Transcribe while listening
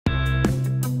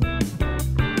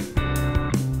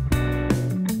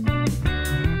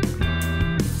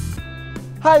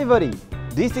Hi everybody,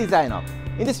 this is Aino.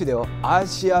 In this video, I'll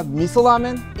share miso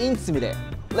ramen in Sumire.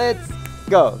 Let's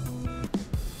go!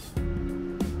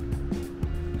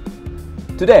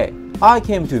 Today, I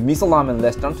came to miso ramen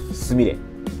restaurant Sumire.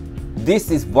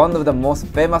 This is one of the most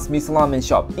famous miso ramen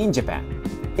shop in Japan.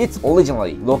 It's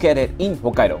originally located in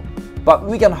Hokkaido, but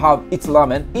we can have its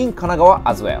ramen in Kanagawa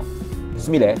as well.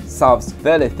 Sumire serves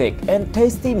very thick and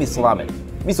tasty miso ramen.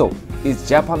 Miso is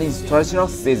Japanese traditional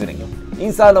seasoning.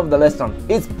 Inside of the restaurant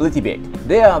is pretty big.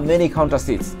 There are many counter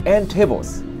seats and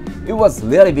tables. It was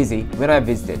really busy when I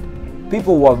visited.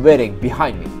 People were waiting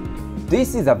behind me.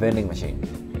 This is a vending machine.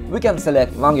 We can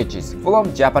select languages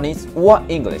from Japanese or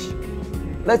English.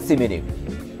 Let's see menu.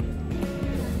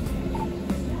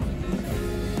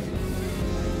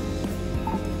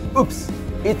 Oops,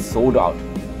 it's sold out.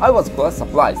 I was quite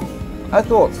surprised. I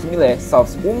thought Sumire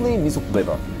serves only miso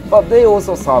flavor, but they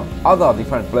also serve other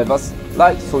different flavors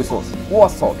like soy sauce or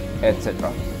salt,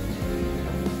 etc.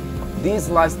 These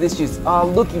rice dishes are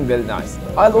looking very nice.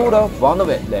 I'll order one of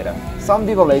it later. Some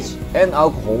beverage and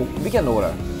alcohol we can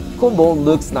order. Combo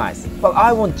looks nice, but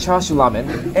I want chashu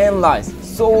ramen and rice,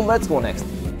 so let's go next.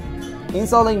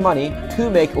 Inserting money to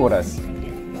make orders.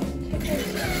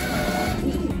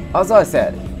 As I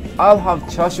said, I'll have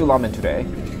chashu ramen today.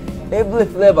 Every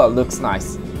flavor looks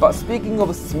nice, but speaking of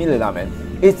Sumire ramen,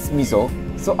 it's miso,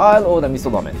 so I'll order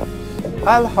miso ramen.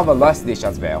 I'll have a rice dish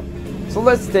as well, so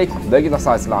let's take regular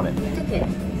size ramen.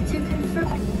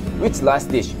 Which rice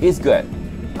dish is good?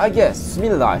 I guess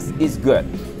Sumire rice is good,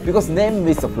 because name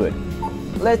miso food.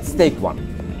 Let's take one.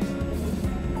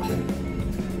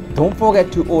 Don't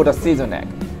forget to order seasoned egg.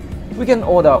 We can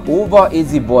order over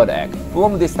easy boiled egg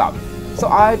from this tab, so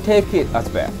I'll take it as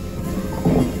well.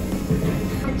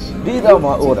 These are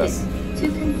my orders.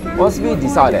 Once we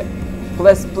decided,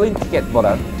 press print ticket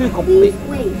button to complete.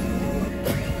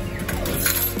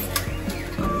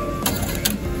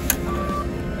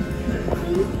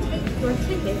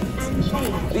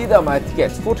 These are my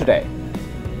tickets for today.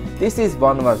 This is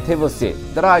one of the table seats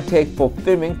that I take for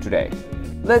filming today.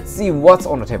 Let's see what's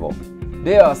on the table.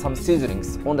 There are some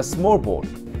seasonings on the small bowl.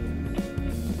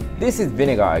 This is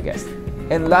vinegar, I guess,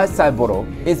 and right side bottle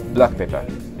is black pepper.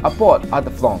 A pot at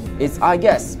the front is, I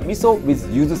guess, miso with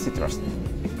yuzu citrus.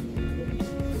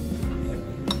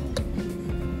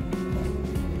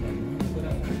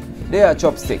 There are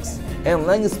chopsticks and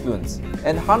long spoons,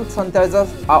 and hand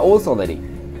sanitizers are also ready.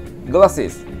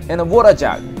 Glasses and a water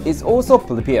jug is also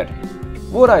prepared.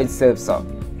 Water is self-serve,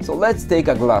 so let's take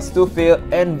a glass to fill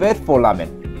and wait for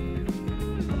ramen.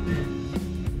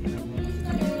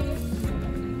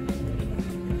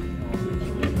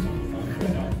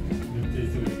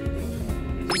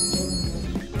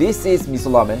 This is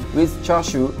miso ramen with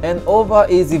chashu and over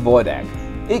easy boiled egg.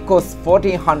 It costs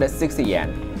 1460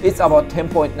 yen. It's about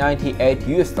 10.98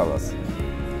 US dollars.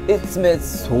 It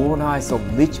smells so nice of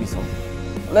rich miso.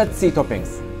 Let's see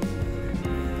toppings.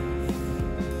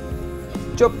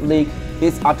 Chopped leek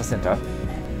is at the center.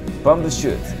 Bamboo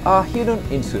shoots are hidden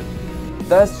in soup.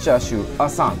 Diced chashu are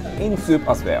sunk in soup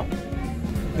as well.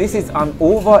 This is an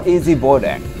over easy boiled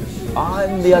egg.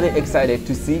 I'm really excited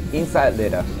to see inside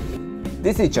later.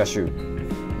 This is chashu.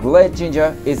 Glazed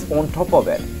ginger is on top of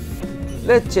it.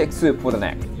 Let's check soup for the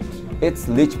next. It's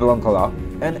rich brown color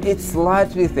and it's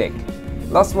slightly thick.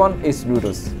 Last one is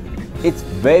noodles. It's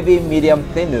very medium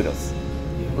thin noodles.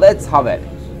 Let's have it.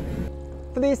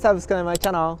 Please subscribe my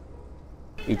channel.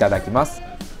 Itadakimasu.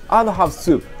 I'll have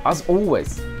soup as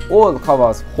always. Oil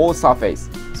covers whole surface,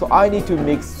 so I need to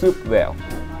mix soup well.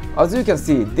 As you can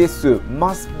see, this soup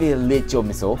must be rich of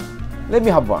miso. Let me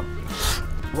have one.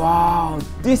 Wow,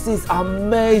 this is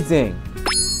amazing!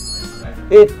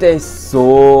 It tastes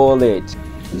so rich.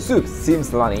 Soup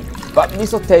seems runny, but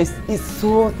miso taste is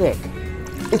so thick.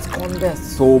 It's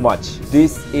condensed so much.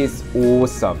 This is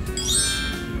awesome.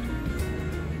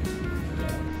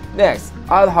 Next,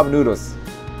 I'll have noodles.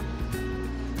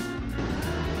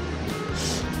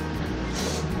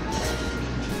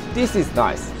 This is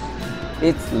nice.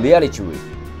 It's really chewy.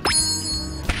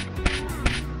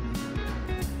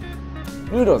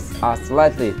 Noodles are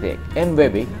slightly thick and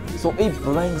wavy, so it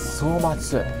brings so much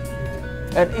soup.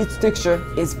 And its texture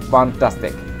is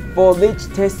fantastic for rich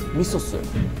taste miso soup.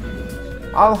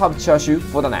 I'll have chashu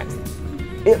for the next.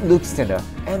 It looks tender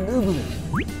and oogly.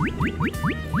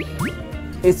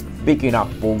 It's big enough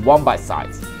for one bite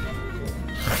size.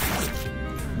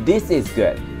 This is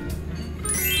good.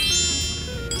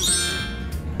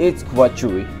 It's quite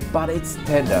chewy, but it's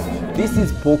tender. This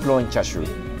is pork loin chashu.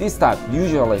 This type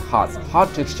usually has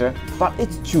hard texture, but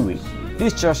it's chewy.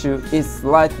 This chashu is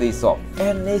slightly soft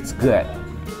and it's good.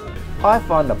 I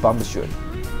found a bamboo shoot.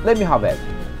 Let me have it.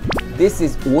 This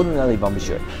is ordinary bamboo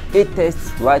shoot. It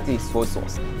tastes slightly soy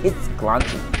sauce. It's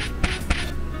crunchy.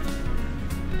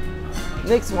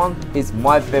 Next one is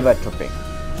my favorite topping,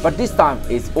 but this time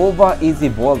it's over easy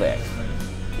boiled egg.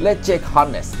 Let's check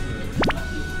hardness.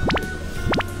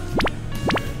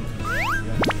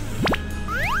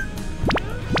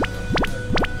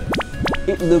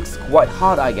 It looks quite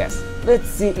hard, I guess. Let's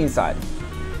see inside.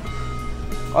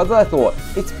 As I thought,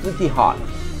 it's pretty hard.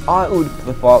 I would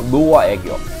prefer lower egg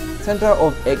yolk. Center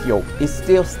of egg yolk is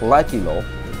still slightly low.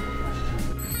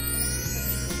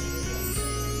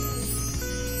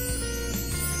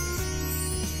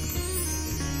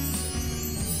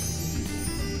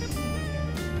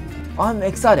 I'm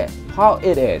excited how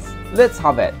it is. Let's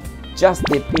have it. Just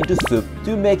dip into soup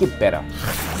to make it better.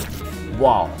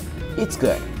 Wow, it's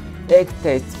good. Egg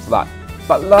tastes flat,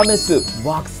 but ramen soup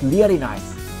works really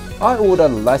nice. I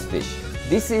ordered rice dish.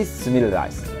 This is Sumire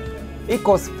rice. It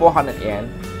costs 400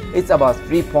 yen. It's about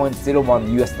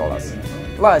 $3.01 US.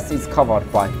 Rice is covered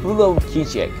by full of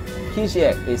kimchi egg. Kimchi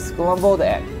egg is scrambled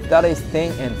egg that is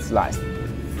thin and sliced.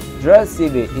 Dried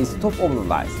seaweed is top of the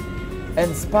rice,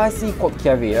 and spicy cod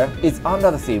caviar is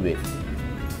under the seaweed.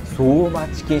 So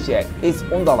much kimchi egg is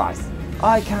on the rice.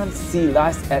 I can't see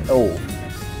rice at all.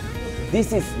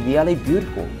 This is really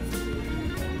beautiful.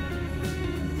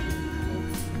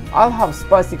 I'll have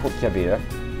spicy cod caviar.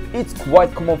 It's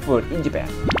quite common food in Japan.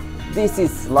 This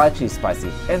is slightly spicy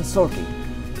and salty.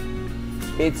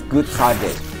 It's good side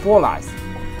dish for rice.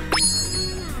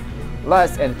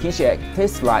 Rice and kimchi egg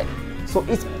taste like, so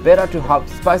it's better to have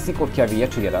spicy cod caviar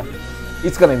together.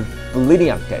 It's gonna be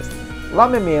brilliant taste.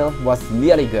 Ramen meal was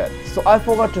really good, so I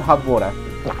forgot to have water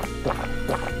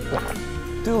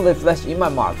to refresh in my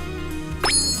mouth.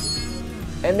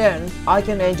 And then I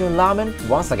can enjoy ramen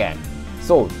once again.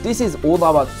 So this is all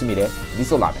about Sumire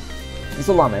miso ramen.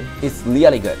 Miso ramen is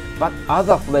really good, but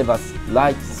other flavors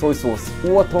like soy sauce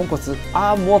or tonkotsu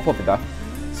are more popular,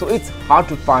 so it's hard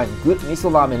to find good miso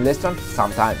ramen restaurant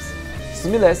sometimes.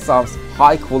 Sumire serves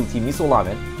high quality miso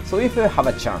ramen, so if you have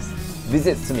a chance,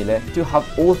 visit Sumire to have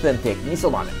authentic miso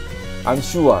ramen. I'm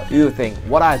sure you think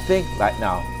what I think right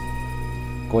now.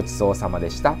 ごちそうさまで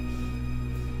した。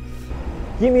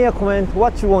Give me a comment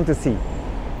what you want to see.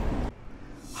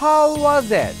 How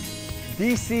was it?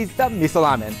 This is the miso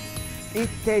ramen. It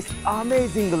tastes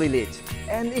amazingly rich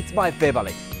and it's my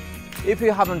favorite. If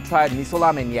you haven't tried miso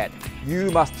ramen yet, you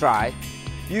must try.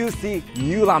 You see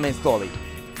new ramen story.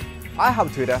 I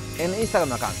have Twitter and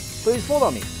Instagram account. Please follow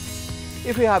me.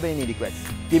 If you have any requests,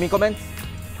 give me comments,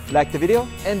 like the video,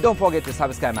 and don't forget to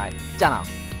subscribe my channel.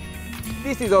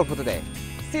 This is all for today.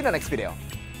 See you in the next video.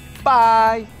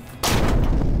 Bye!